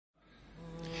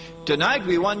Tonight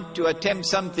we want to attempt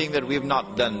something that we've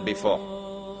not done before.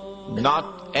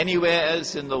 Not anywhere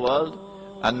else in the world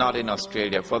and not in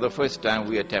Australia. For the first time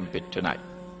we attempt it tonight.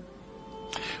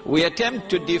 We attempt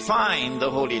to define the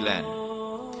Holy Land.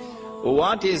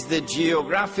 What is the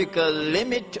geographical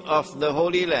limit of the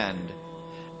Holy Land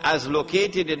as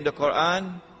located in the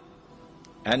Quran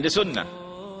and the Sunnah?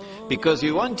 Because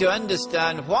we want to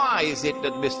understand why is it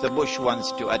that Mr. Bush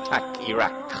wants to attack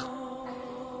Iraq?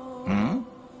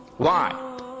 Why?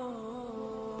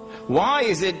 Why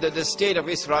is it that the state of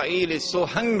Israel is so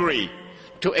hungry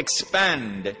to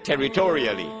expand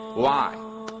territorially? Why?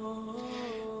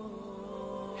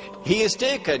 He has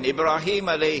taken Ibrahim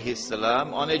alayhi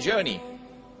salam on a journey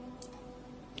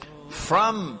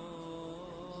from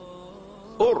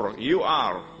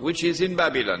Ur, which is in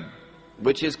Babylon,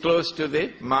 which is close to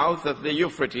the mouth of the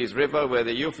Euphrates River, where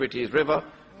the Euphrates River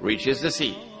reaches the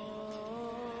sea.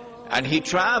 And he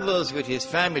travels with his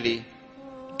family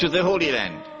to the Holy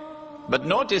Land. But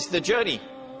notice the journey.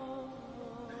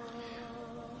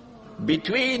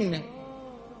 Between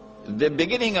the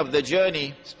beginning of the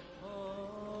journey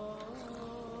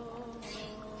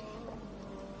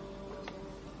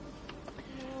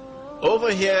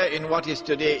over here in what is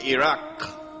today Iraq,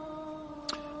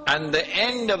 and the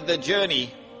end of the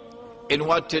journey in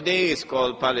what today is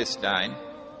called Palestine,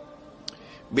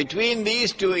 between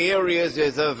these two areas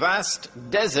is a vast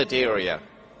desert area.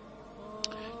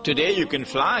 Today you can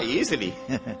fly easily.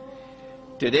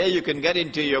 Today you can get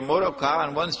into your motor car,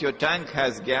 and once your tank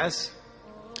has gas,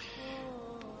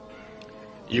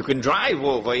 you can drive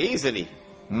over easily.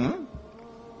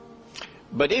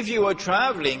 But if you were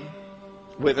traveling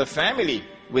with a family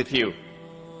with you,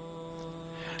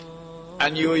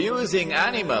 and you were using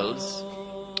animals,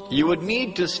 you would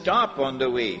need to stop on the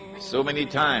way so many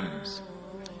times.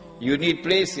 You need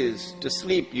places to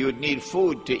sleep, you need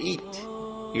food to eat,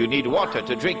 you need water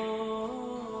to drink.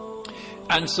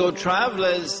 And so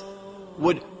travelers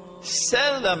would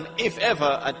seldom, if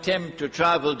ever, attempt to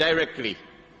travel directly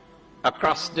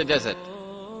across the desert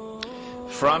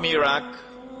from Iraq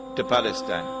to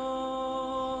Palestine.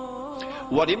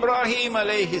 What Ibrahim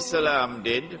alayhi salam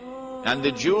did, and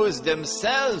the Jews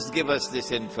themselves give us this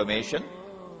information,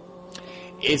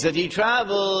 is that he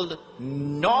traveled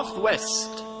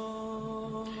northwest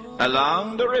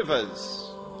along the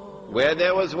rivers where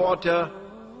there was water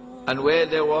and where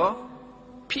there were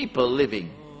people living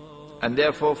and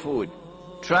therefore food.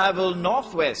 Traveled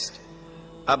northwest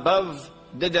above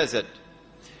the desert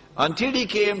until he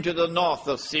came to the north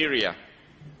of Syria,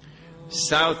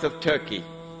 south of Turkey.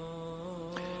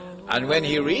 And when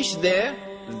he reached there,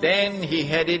 then he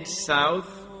headed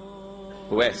southwest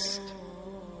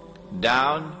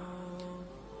down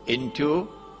into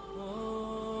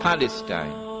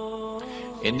Palestine.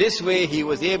 In this way he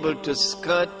was able to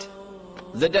skirt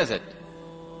the desert.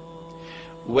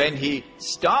 When he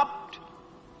stopped,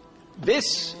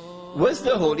 this was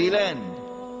the Holy Land.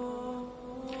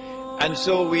 And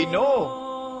so we know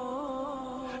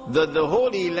that the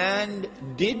Holy Land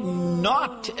did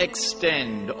not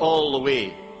extend all the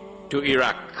way to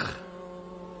Iraq,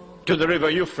 to the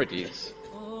river Euphrates,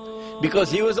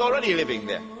 because he was already living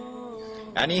there.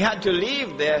 And he had to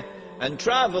leave there and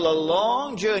travel a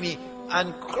long journey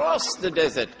and cross the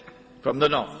desert from the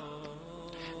north.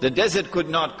 The desert could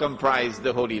not comprise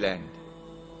the Holy Land.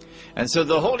 And so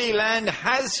the Holy Land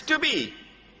has to be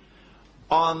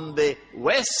on the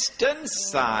western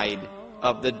side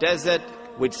of the desert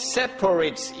which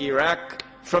separates Iraq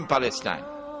from Palestine.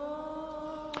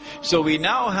 So we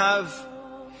now have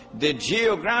the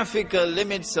geographical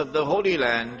limits of the Holy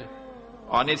Land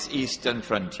on its eastern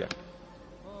frontier.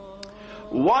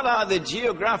 What are the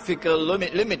geographical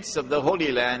limits of the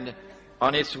Holy Land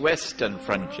on its western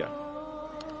frontier?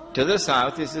 To the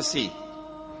south is the sea.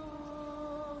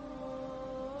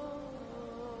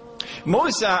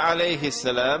 Musa alayhi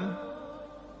salam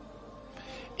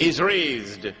is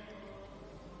raised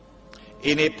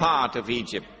in a part of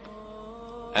Egypt.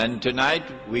 And tonight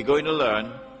we're going to learn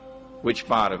which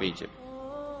part of Egypt.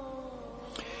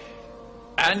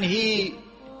 And he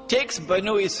takes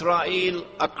Banu Israel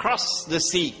across the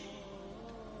sea.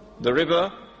 The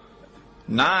river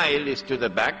Nile is to the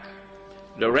back,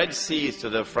 the Red Sea is to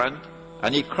the front,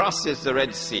 and he crosses the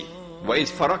Red Sea.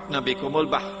 وَإِذْ فَرَقْنَا بِكُمُ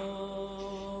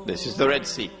الْبَحْرِ. This is the Red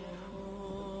Sea.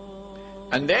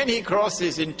 And then he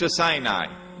crosses into Sinai.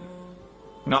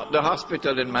 Not the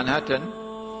hospital in Manhattan.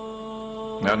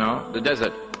 No, the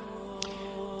desert.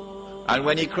 And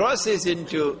when he crosses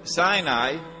into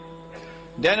Sinai,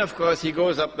 then of course he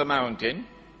goes up the mountain,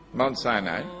 Mount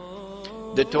Sinai.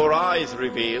 The Torah is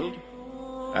revealed,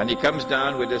 and he comes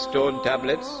down with the stone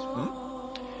tablets.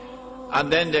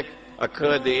 And then there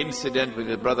occurred the incident with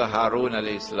his brother Harun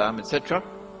alayhi salam, etc.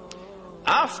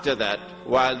 After that,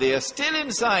 while they are still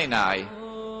in Sinai,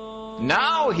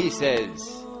 now he says,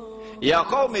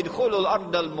 يَقَوْمِ ادْخُلُوا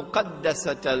الْأَرْضَ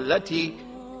الْمُقَدَّسَةَ الَّتِي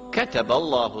كَتَبَ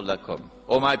اللَّهُ لَكُمْ.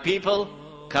 O my people,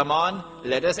 come on,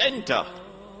 let us enter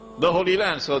the Holy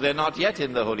Land. So they're not yet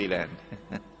in the Holy Land.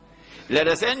 Let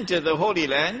us enter the Holy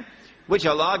Land which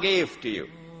Allah gave to you.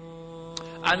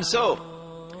 And so,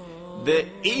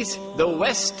 the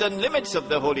western limits of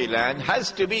the Holy Land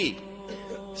has to be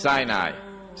Sinai.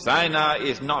 Sinai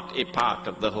is not a part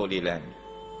of the Holy Land.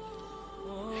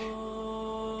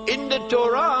 In the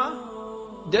Torah,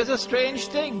 there's a strange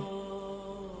thing.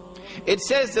 It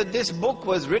says that this book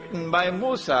was written by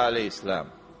Musa alayhi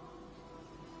salam.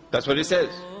 That's what it says.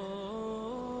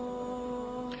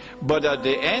 But at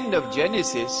the end of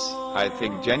Genesis, I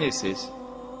think Genesis,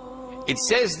 it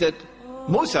says that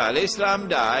Musa alayhi salam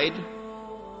died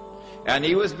and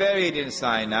he was buried in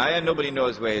Sinai and nobody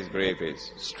knows where his grave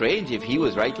is. Strange, if he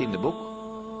was writing the book.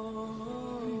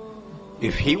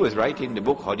 If he was writing the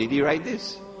book, how did he write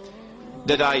this?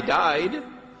 That I died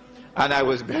and I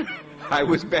was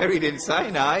buried in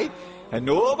Sinai and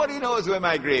nobody knows where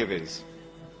my grave is.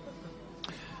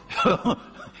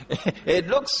 It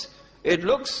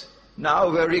looks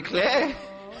now very clear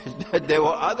that there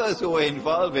were others who were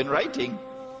involved in writing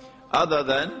other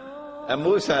than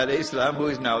Musa alayhi salam, who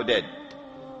is now dead.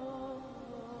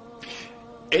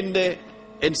 In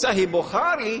Sahih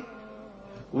Bukhari,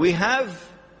 we have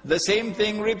the same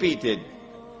thing repeated.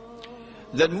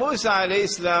 That Musa alayhi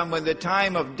salam, when the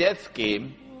time of death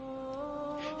came,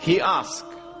 he asked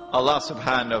Allah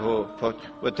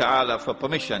subhanahu wa ta'ala for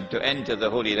permission to enter the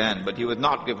Holy Land, but he was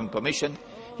not given permission.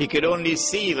 He could only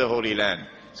see the Holy Land.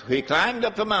 So he climbed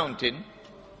up a mountain,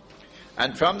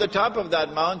 and from the top of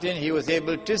that mountain he was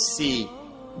able to see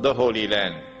the Holy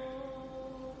Land.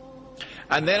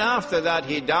 And then after that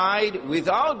he died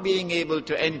without being able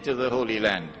to enter the Holy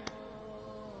Land.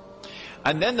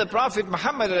 And then the Prophet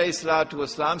Muhammad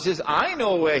ﷺ says, I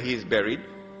know where he's buried.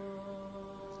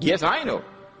 Yes, I know.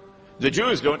 The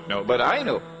Jews don't know, but I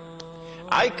know.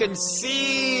 I can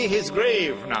see his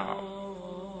grave now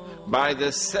by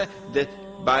the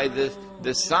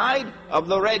side of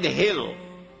the red hill.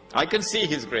 I can see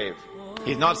his grave.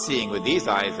 He's not seeing with these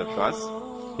eyes, of course.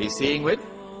 He's seeing with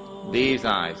these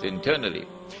eyes, internally.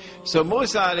 So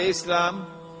Musa alayhi salam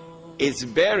is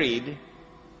buried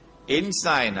in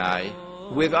Sinai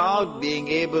without being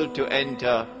able to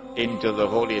enter into the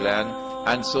Holy Land,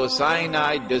 and so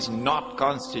Sinai does not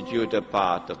constitute a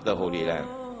part of the Holy Land.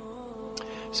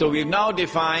 So we've now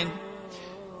defined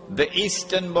the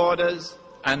eastern borders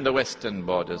and the western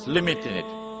borders, limiting it.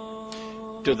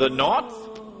 To the north,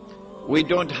 we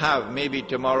don't have, maybe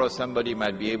tomorrow somebody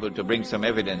might be able to bring some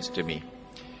evidence to me,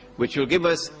 which will give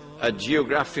us a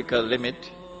geographical limit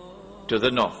to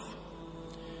the north.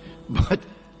 But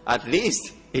at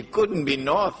least it couldn't be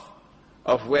north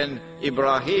of when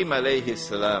Ibrahim alayhi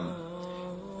salam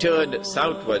turned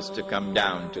southwards to come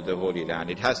down to the Holy Land.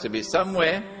 It has to be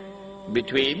somewhere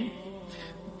between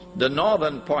the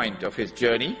northern point of his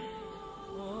journey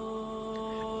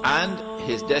and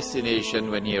his destination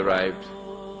when he arrived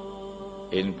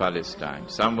in Palestine.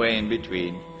 Somewhere in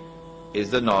between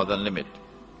is the northern limit.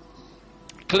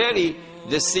 Clearly,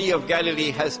 the Sea of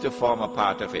Galilee has to form a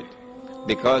part of it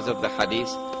because of the hadith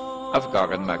of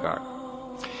Gog and Magog.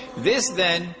 This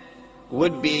then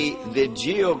would be the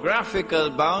geographical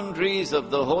boundaries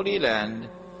of the Holy Land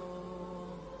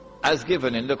as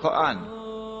given in the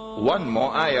Quran. One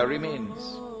more ayah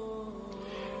remains,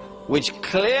 which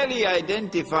clearly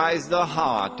identifies the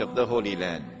heart of the Holy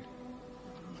Land.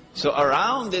 So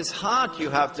around this heart you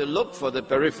have to look for the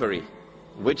periphery.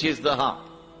 Which is the heart?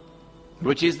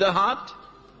 Which is the heart?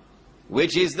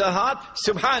 Which is the heart?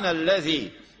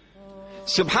 Subhanalladhi.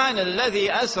 Subhanalladhi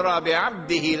asra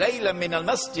bi'abdihi laylan min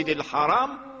al-masjid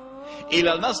al-haram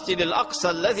ila al-masjid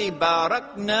al-aqsa alladhi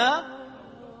barakna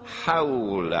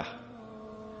hawlah.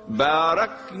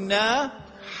 Barakna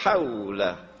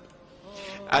hawlah.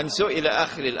 And so ila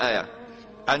akhir al-ayah.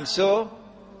 And so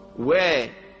where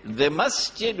the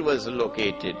masjid was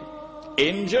located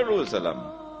in Jerusalem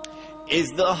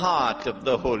is the heart of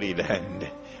the Holy Land.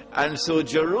 And so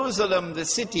Jerusalem, the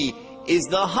city, is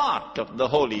the heart of the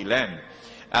Holy Land.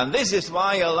 And this is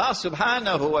why Allah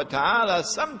subhanahu wa ta'ala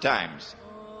sometimes,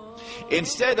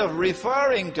 instead of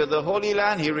referring to the Holy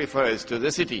Land, He refers to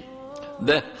the city.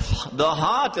 The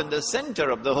heart and the center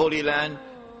of the Holy Land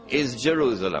is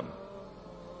Jerusalem.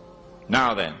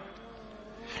 Now then,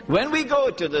 when we go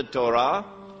to the Torah,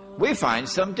 we find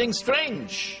something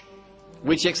strange.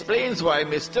 which explains why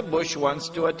Mr. Bush wants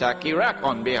to attack Iraq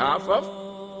on behalf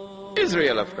of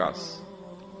Israel, of course.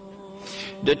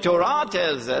 The Torah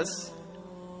tells us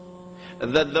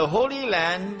that the Holy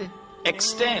Land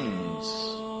extends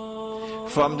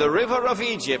from the river of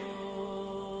Egypt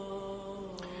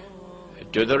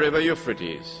to the river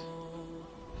Euphrates.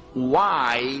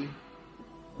 Why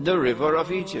the river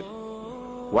of Egypt?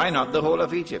 Why not the whole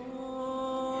of Egypt?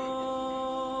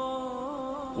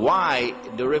 Why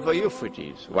the river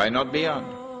Euphrates? Why not beyond?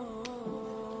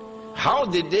 How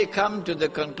did they come to the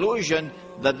conclusion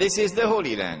that this is the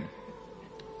Holy Land?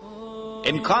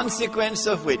 In consequence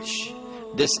of which,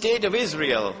 the state of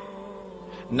Israel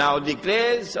now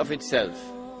declares of itself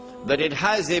that it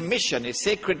has a mission, a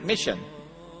sacred mission,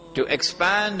 to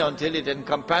expand until it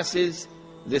encompasses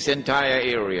this entire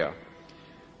area,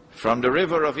 from the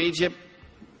river of Egypt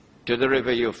to the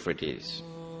river Euphrates.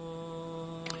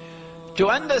 To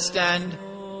understand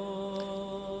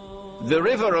the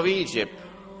river of Egypt,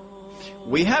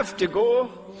 we have to go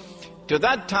to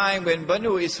that time when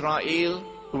Banu Israel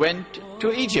went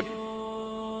to Egypt,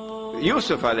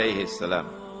 Yusuf alayhi salam.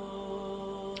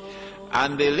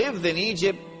 And they lived in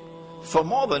Egypt for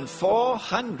more than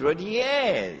 400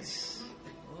 years.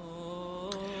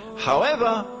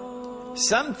 However,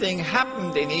 something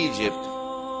happened in Egypt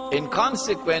in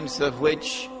consequence of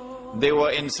which they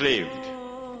were enslaved.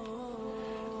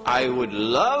 I would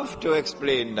love to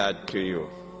explain that to you,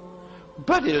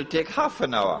 but it'll take half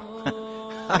an hour.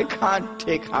 I can't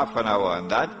take half an hour on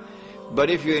that.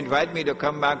 But if you invite me to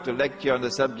come back to lecture on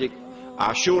the subject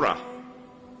Ashura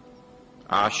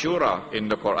in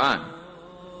the Quran,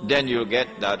 then you'll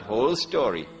get that whole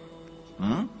story.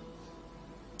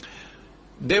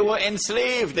 They were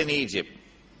enslaved in Egypt.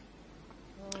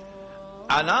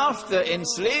 And after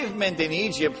enslavement in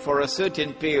Egypt for a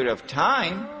certain period of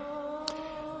time,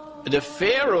 the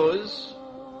pharaohs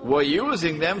were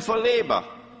using them for labor.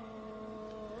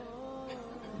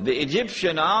 The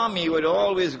Egyptian army would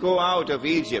always go out of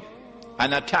Egypt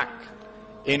and attack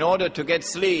in order to get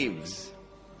slaves.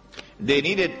 They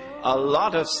needed a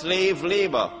lot of slave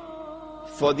labor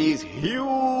for these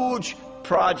huge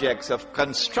projects of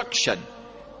construction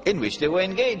in which they were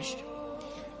engaged.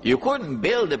 You couldn't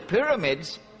build the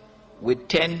pyramids with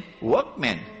 10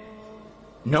 workmen.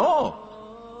 No,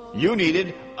 you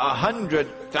needed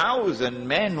 100,000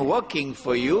 men working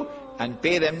for you and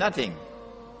pay them nothing.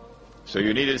 So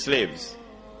you needed slaves.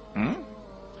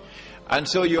 And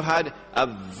so you had a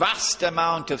vast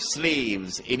amount of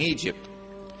slaves in Egypt.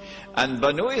 And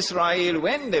Banu Israel,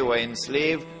 when they were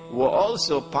enslaved, were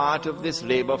also part of this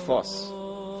labor force.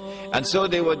 And so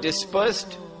they were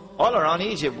dispersed all around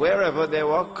Egypt, wherever there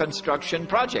were construction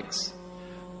projects.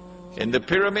 In the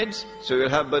pyramids, so you'll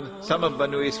have some of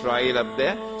Banu Israel up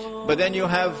there, but then you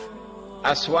have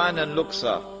Aswan and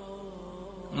Luxor.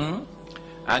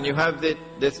 And you have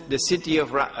the city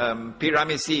of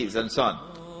Ramesses and so on.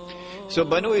 So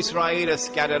Banu Israel are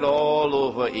scattered all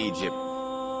over Egypt.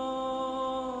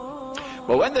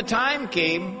 But when the time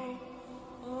came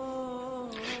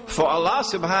for Allah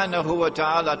subhanahu wa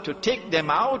ta'ala to take them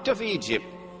out of Egypt,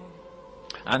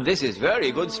 and this is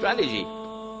very good strategy,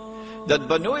 that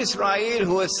Banu Israel,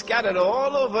 who are scattered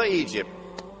all over Egypt,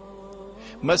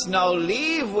 must now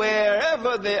leave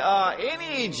wherever they are in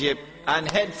Egypt and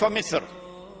head for Misr.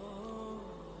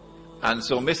 And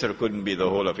so Misr couldn't be the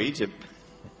whole of Egypt.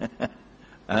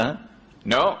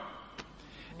 No.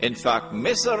 In fact,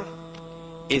 Misr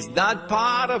is that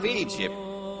part of Egypt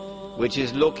which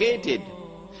is located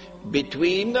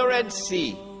between the Red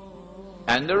Sea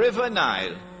and the River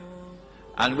Nile,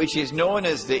 and which is known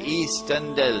as the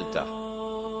Eastern Delta.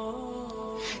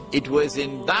 It was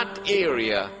in that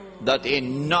area that a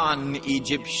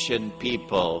non-Egyptian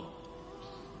people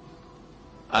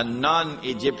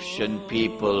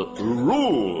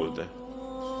ruled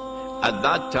at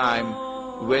that time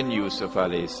when Yusuf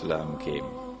alayhi salam came.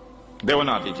 They were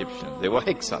not Egyptians, they were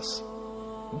Hyksos.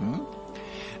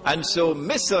 And so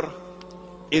Misr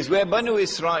is where Banu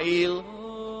Israel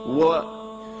were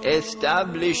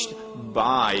established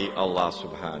by Allah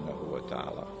subhanahu wa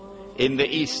ta'ala, in the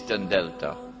Eastern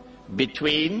Delta,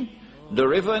 between the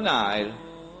River Nile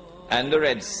and the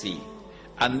Red Sea.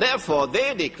 And therefore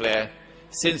they declare,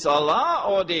 since Allah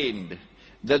ordained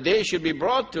that they should be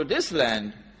brought to this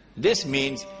land, this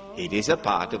means it is a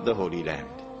part of the Holy Land.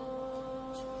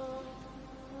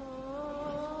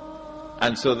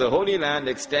 And so the Holy Land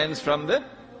extends from the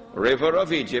river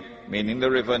of Egypt, meaning the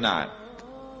River Nile.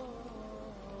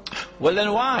 Well,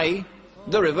 then why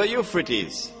the river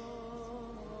Euphrates?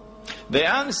 The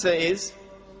answer is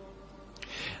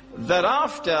that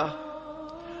after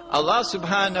Allah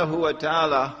subhanahu wa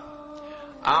ta'ala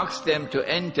asked them to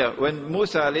enter, when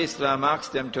Musa alayhi salam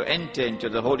asked them to enter into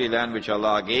the Holy Land which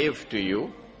Allah gave to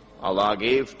you,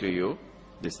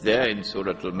 this there in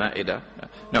Surah Al-Ma'idah,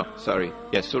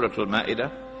 Surah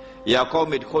Al-Ma'idah, يَا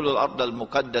قَوْمِ ادْخُلُوا الْأَرْضَ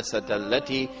الْمُقَدَّسَةَ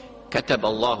الَّتِي كَتَبَ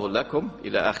اللَّهُ لَكُمْ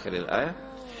إِلَى آخِرِ الْآيَةِ.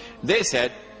 They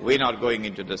said, we're not going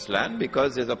into this land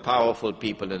because there's a powerful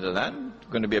people in the land. It's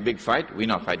going to be a big fight. We're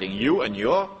not fighting. You and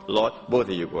your Lord, both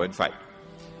of you go and fight.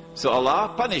 So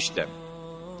Allah punished them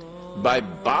by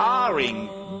banning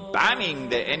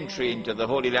their entry into the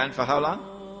Holy Land for how long?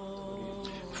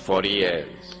 40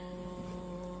 years.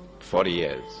 40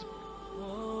 years.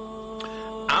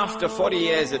 After 40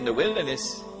 years in the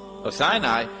wilderness of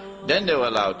Sinai, then they were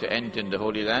allowed to enter in the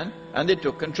Holy Land, and they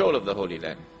took control of the Holy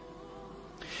Land.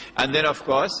 And then, of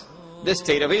course, the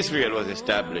state of Israel was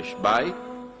established by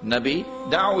Nabi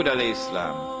Dawood alayhi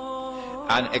salam,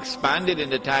 and expanded in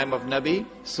the time of Nabi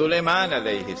Sulaiman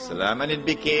alayhi salam, and it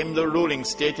became the ruling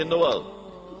state in the world.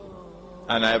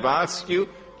 And I've asked you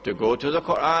to go to the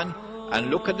Quran and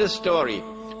look at the story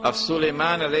of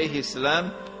Sulaiman alayhi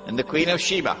salam and the Queen of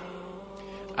Sheba.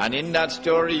 And in that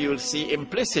story you'll see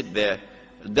implicit there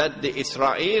that the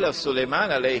Israel of Sulaiman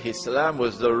alayhi salam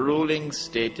was the ruling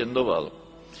state in the world.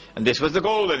 And this was the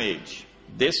golden age.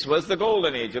 This was the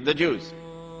golden age of the Jews.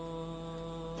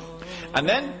 And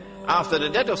then, after the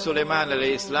death of Sulaiman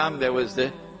alayhi salam, there was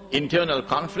the internal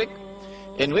conflict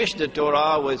in which the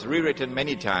Torah was rewritten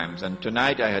many times. And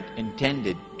tonight I had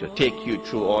intended to take you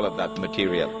through all of that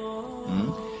material,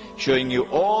 showing you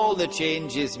all the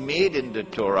changes made in the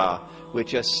Torah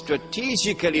which are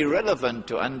strategically relevant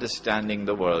to understanding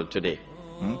the world today.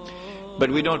 But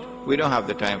we don't have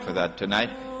the time for that tonight.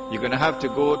 You're going to have to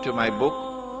go to my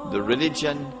book, The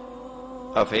Religion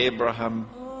of Abraham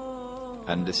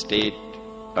and the State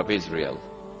of Israel,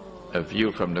 a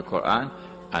view from the Quran,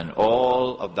 and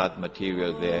all of that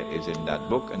material there is in that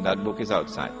book, and that book is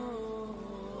outside.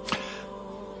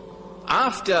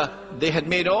 After they had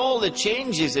made all the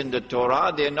changes in the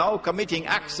Torah, they are now committing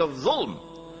acts of zulm.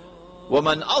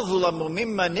 وَمَنْ أَظْلَمُ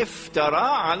مِمَّنِ افْتَرَى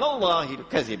عَلَى اللَّهِ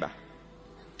الْكَذِبَ.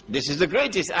 This is the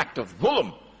greatest act of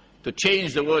zulm, to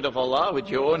change the word of Allah with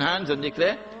your own hands and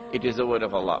declare it is the word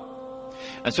of Allah.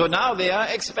 And so now they are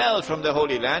expelled from the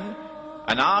Holy Land,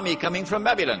 an army coming from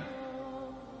Babylon.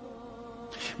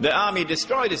 The army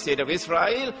destroyed the state of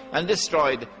Israel and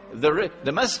destroyed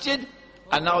the masjid,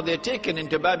 and now they're taken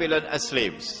into Babylon as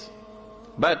slaves.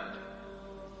 But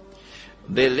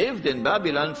they lived in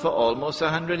Babylon for almost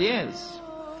 100 years.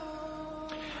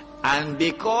 And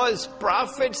because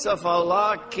prophets of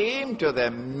Allah came to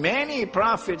them, many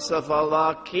prophets of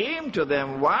Allah came to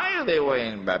them while they were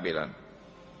in Babylon.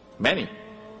 Many.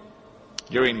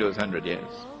 During those 100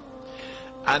 years.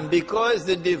 And because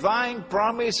the divine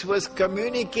promise was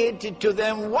communicated to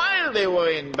them while they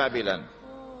were in Babylon.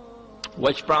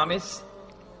 Which promise?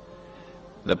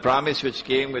 The promise which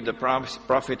came with the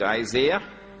prophet Isaiah,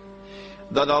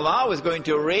 that Allah was going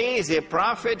to raise a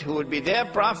prophet who would be their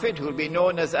prophet, who would be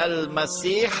known as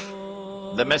Al-Masih,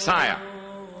 the Messiah,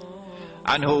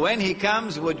 and who, when he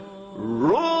comes, would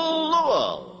rule the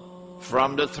world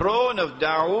from the throne of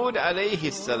Dawood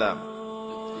alayhi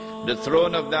salam. The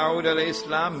throne of Dawood alayhi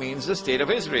salam means the state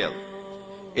of Israel.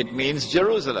 It means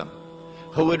Jerusalem.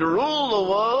 Who would rule the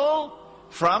world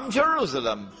from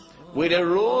Jerusalem with a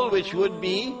rule which would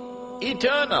be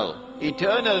eternal.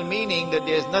 Eternal meaning that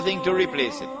there's nothing to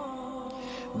replace it.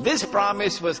 This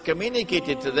promise was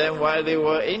communicated to them while they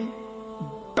were in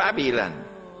Babylon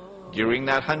during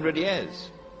that 100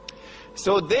 years.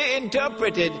 So they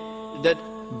interpreted that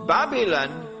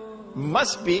Babylon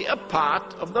must be a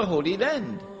part of the Holy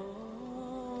Land.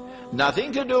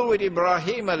 Nothing to do with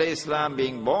Ibrahim alayhi salam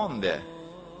being born there,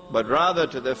 but rather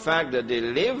to the fact that they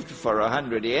lived for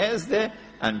 100 years there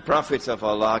and prophets of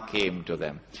Allah came to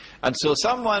them. And so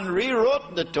someone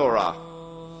rewrote the Torah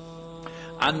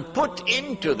and put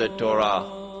into the Torah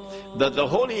that the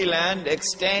Holy Land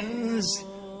extends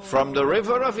from the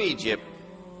river of Egypt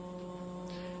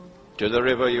to the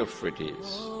river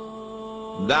Euphrates.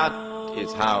 That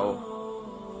is how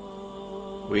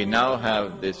we now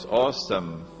have this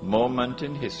awesome moment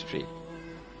in history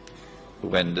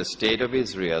when the state of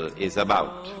Israel is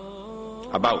about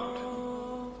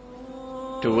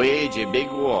to wage a big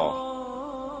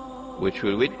war which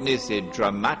will witness a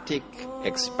dramatic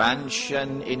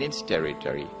expansion in its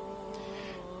territory,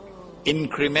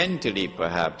 incrementally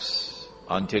perhaps,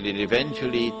 until it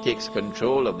eventually takes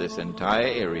control of this entire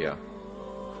area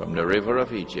from the river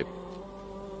of Egypt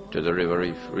to the river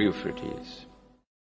Euphrates.